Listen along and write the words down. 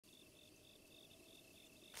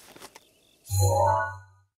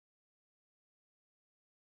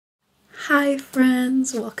Hi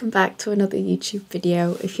friends, welcome back to another YouTube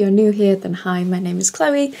video. If you're new here, then hi, my name is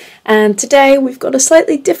Chloe, and today we've got a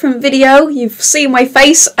slightly different video. You've seen my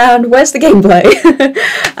face, and where's the gameplay?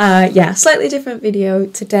 Yeah, slightly different video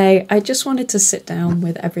today. I just wanted to sit down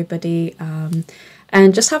with everybody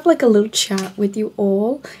and just have like a little chat with you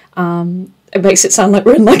all. It makes it sound like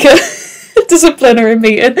we're in like a disciplinary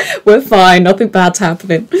meeting. We're fine, nothing bad's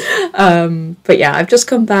happening. But yeah, I've just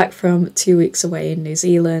come back from 2 weeks away in New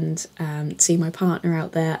Zealand, seeing my partner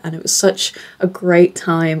out there, and it was such a great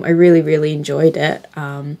time. I really enjoyed it.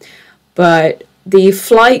 But the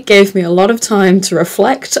flight gave me a lot of time to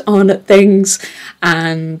reflect on things,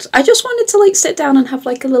 and I just wanted to like sit down and have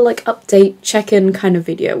like a little like update check-in kind of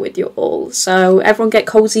video with you all. So everyone get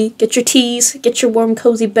cozy, get your teas, get your warm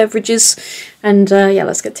cozy beverages, and yeah,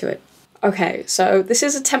 let's get to it. Okay, so this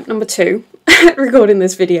is attempt number 2 recording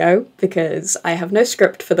this video because I have no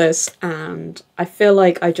script for this and I feel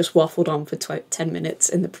like I just waffled on for 10 minutes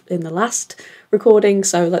in the last recording,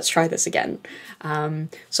 so let's try this again. So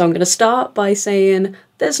I'm going to start by saying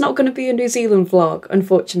there's not going to be a New Zealand vlog,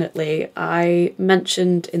 unfortunately. I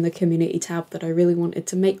mentioned in the community tab that I really wanted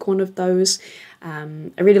to make one of those. I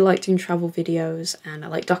really like doing travel videos and I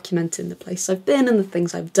like documenting the place I've been and the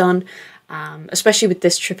things I've done. Especially with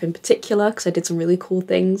this trip in particular, because I did some really cool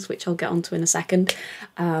things, which I'll get onto in a second.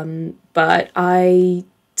 But I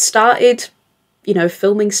started, you know,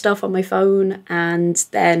 filming stuff on my phone, and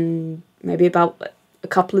then maybe about a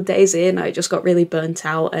couple of days in, I just got really burnt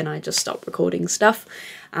out and I just stopped recording stuff.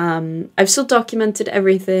 I've still documented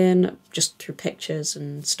everything just through pictures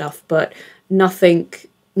and stuff, but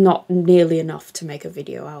not nearly enough to make a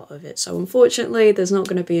video out of it. So unfortunately there's not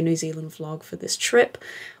going to be a New Zealand vlog for this trip,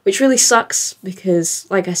 which really sucks because,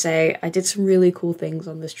 like I say, I did some really cool things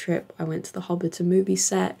on this trip. I went to the Hobbiton movie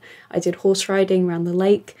set, I did horse riding around the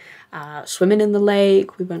lake, swimming in the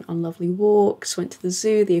lake, we went on lovely walks, went to the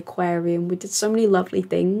zoo, the aquarium, we did so many lovely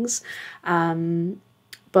things.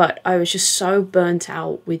 But I was just so burnt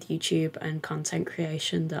out with YouTube and content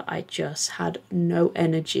creation that I just had no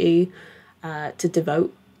energy to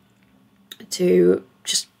devote to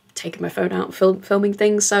just taking my phone out and filming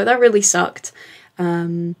things, so that really sucked.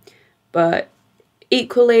 But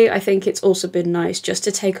equally, I think it's also been nice just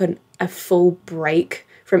to take a full break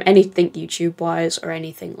from anything YouTube-wise or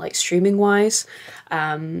anything like streaming-wise,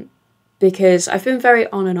 because I've been very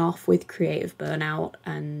on and off with creative burnout,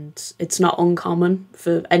 and it's not uncommon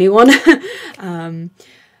for anyone.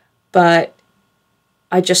 But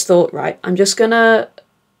I just thought, right, I'm just gonna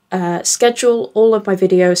schedule all of my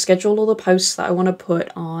videos, schedule all the posts that I want to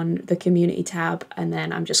put on the community tab, and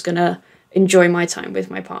then I'm just gonna enjoy my time with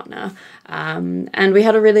my partner. And we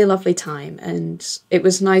had a really lovely time, and it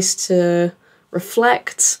was nice to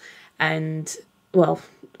reflect, and well,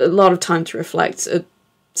 a lot of time to reflect. A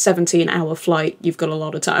 17-hour flight, you've got a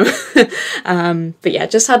lot of time. But yeah,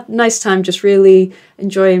 just had a nice time, just really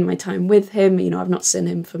enjoying my time with him. You know, I've not seen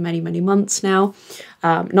him for many months now.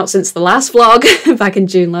 Not since the last vlog back in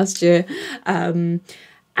June last year. And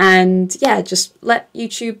yeah, just let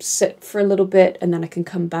YouTube sit for a little bit, and then I can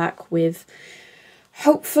come back with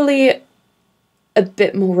hopefully a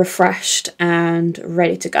bit more refreshed and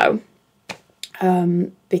ready to go.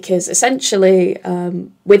 Because essentially,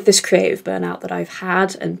 with this creative burnout that I've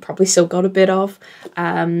had, and probably still got a bit of,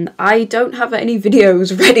 I don't have any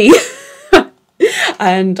videos ready.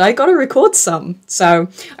 And I gotta record some, so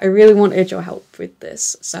I really wanted your help with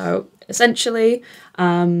this. So essentially,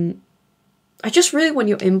 I just really want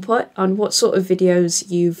your input on what sort of videos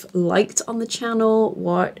you've liked on the channel,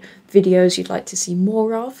 what videos you'd like to see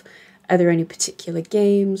more of. Are there any particular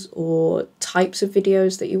games or types of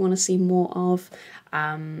videos that you want to see more of?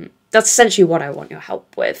 That's essentially what I want your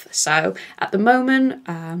help with. So at the moment,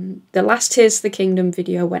 the last Tears of the Kingdom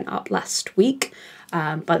video went up last week,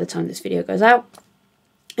 by the time this video goes out.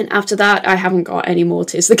 And after that, I haven't got any more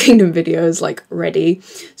Tears of the Kingdom videos like ready.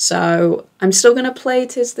 So I'm still going to play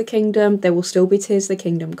Tears of the Kingdom. There will still be Tears of the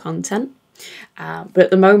Kingdom content. But at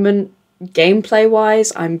the moment, gameplay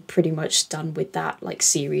wise, I'm pretty much done with that like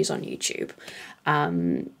series on YouTube.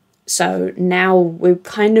 So now we're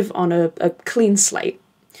kind of on a clean slate.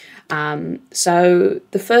 So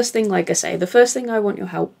the first thing, like I say, the first thing I want your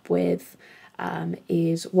help with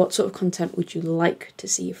is what sort of content would you like to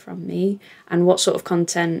see from me, and what sort of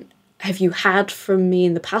content have you had from me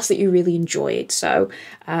in the past that you really enjoyed? So,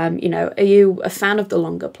 you know, are you a fan of the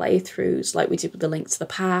longer playthroughs like we did with the Link to the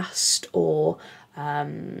Past, or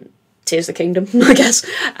Tears of the Kingdom, I guess?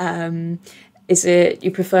 Is it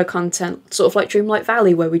you prefer content sort of like Dreamlight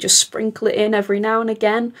Valley, where we just sprinkle it in every now and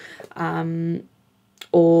again?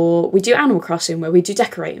 Or we do Animal Crossing, where we do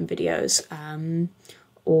decorating videos?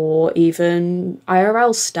 or even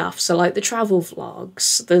IRL stuff, so like the travel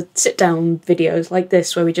vlogs, the sit-down videos like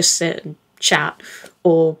this where we just sit and chat,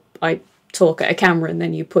 or I talk at a camera and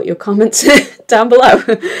then you put your comments down below.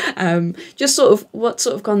 Just sort of, what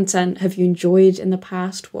sort of content have you enjoyed in the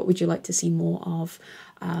past? What would you like to see more of?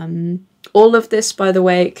 All of this, by the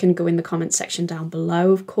way, can go in the comment section down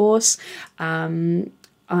below, of course.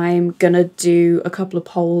 I'm gonna do a couple of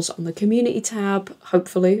polls on the community tab,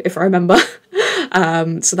 hopefully, if I remember.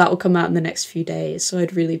 So that will come out in the next few days. So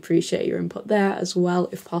I'd really appreciate your input there as well,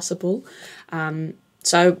 if possible.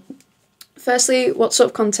 So firstly, what sort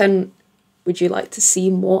of content would you like to see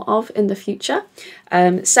more of in the future?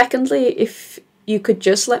 Secondly, if you could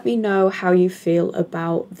just let me know how you feel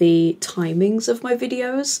about the timings of my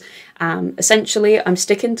videos. Essentially, I'm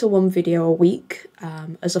sticking to one video a week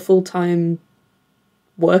as a full-time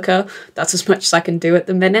worker. That's as much as I can do at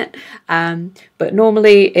the minute. But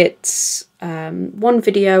normally it's one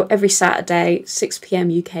video every Saturday, 6 PM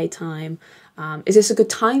UK time. Is this a good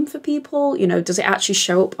time for people? You know, does it actually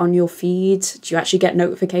show up on your feed? Do you actually get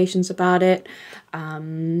notifications about it?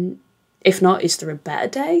 If not, is there a better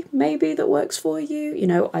day maybe that works for you? You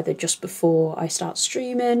know, either just before I start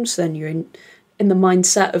streaming, so then you're in the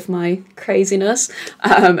mindset of my craziness,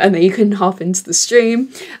 and then you can hop into the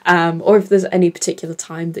stream, or if there's any particular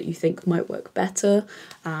time that you think might work better.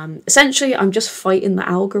 Essentially, I'm just fighting the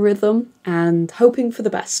algorithm and hoping for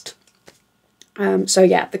the best. So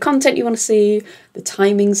yeah, the content you want to see, the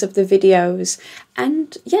timings of the videos,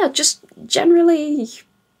 and yeah, just generally,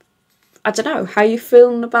 I don't know, how you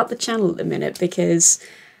feeling about the channel at the minute, because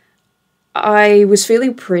I was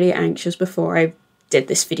feeling pretty anxious before I did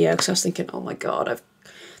this video, because I was thinking, oh my god,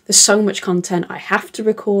 there's so much content I have to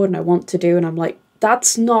record and I want to do, and I'm like,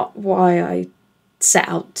 that's not why I set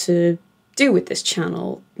out to do with this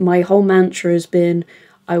channel. My whole mantra has been,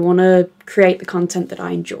 I want to create the content that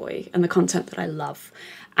I enjoy and the content that I love,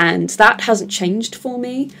 and that hasn't changed for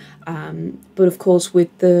me. But of course,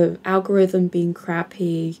 with the algorithm being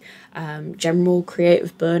crappy, general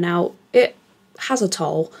creative burnout, it has a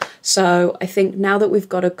toll. So I think now that we've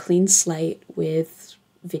got a clean slate with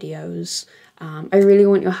videos, I really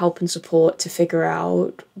want your help and support to figure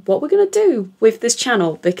out what we're going to do with this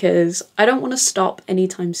channel, because I don't want to stop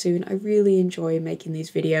anytime soon. I really enjoy making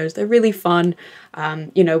these videos. They're really fun,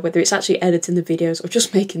 you know, whether it's actually editing the videos or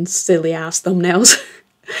just making silly ass thumbnails.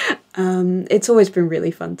 It's always been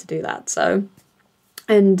really fun to do that. So,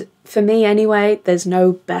 and for me anyway, there's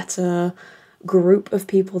no better group of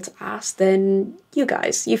people to ask than you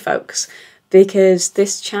guys, you folks, because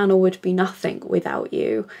this channel would be nothing without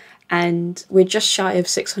you. And we're just shy of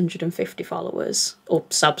 650 followers, or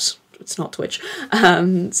subs, it's not Twitch,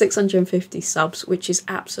 650 subs, which is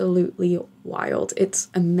absolutely wild. It's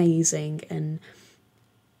amazing, and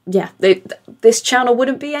yeah, this channel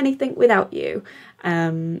wouldn't be anything without you.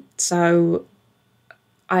 So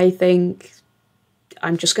I think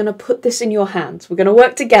I'm just going to put this in your hands. We're going to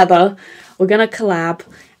work together, we're going to collab,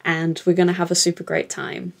 and we're going to have a super great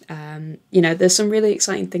time. You know, there's some really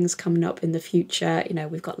exciting things coming up in the future. You know,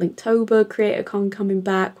 we've got Linktober, CreatorCon coming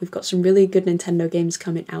back. We've got some really good Nintendo games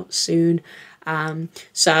coming out soon.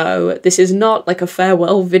 So this is not like a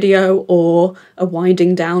farewell video or a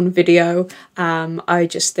winding down video. I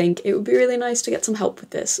just think it would be really nice to get some help with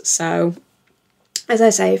this. So as I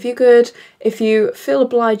say, if you feel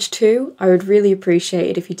obliged to, I would really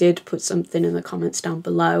appreciate it if you did put something in the comments down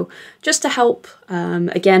below, just to help.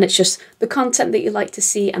 Again, it's just the content that you like to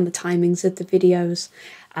see and the timings of the videos.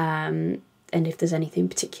 And if there's anything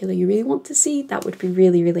particular you really want to see, that would be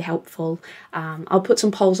really, really helpful. I'll put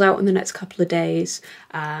some polls out in the next couple of days.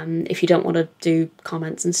 If you don't want to do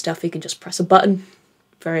comments and stuff, you can just press a button.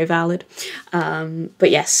 Very valid.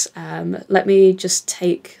 But yes, let me just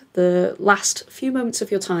take the last few moments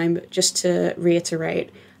of your time just to reiterate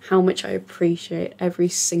how much I appreciate every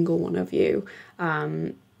single one of you.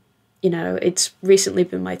 You know, it's recently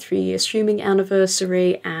been my 3-year streaming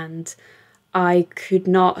anniversary, and I could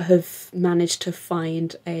not have managed to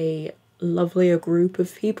find a lovelier group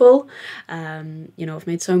of people. You know, I've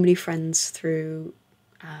made so many friends through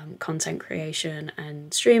content creation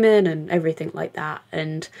and streaming and everything like that,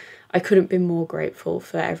 and I couldn't be more grateful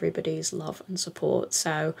for everybody's love and support.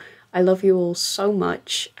 So I love you all so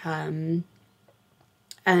much. And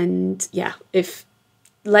yeah,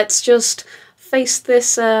 let's just face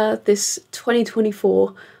this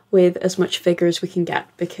 2024 with as much vigor as we can get,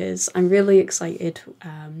 because I'm really excited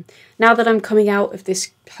now that I'm coming out of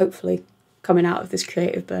this, hopefully coming out of this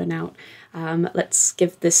creative burnout. Let's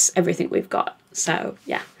give this everything we've got. So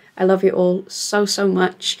yeah, I love you all so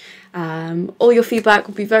much. All your feedback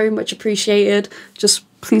will be very much appreciated. Just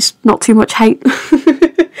please not too much hate.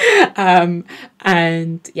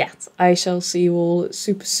 And yes, I shall see you all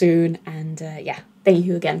super soon, and yeah, thank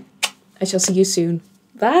you again. I shall see you soon.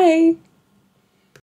 Bye.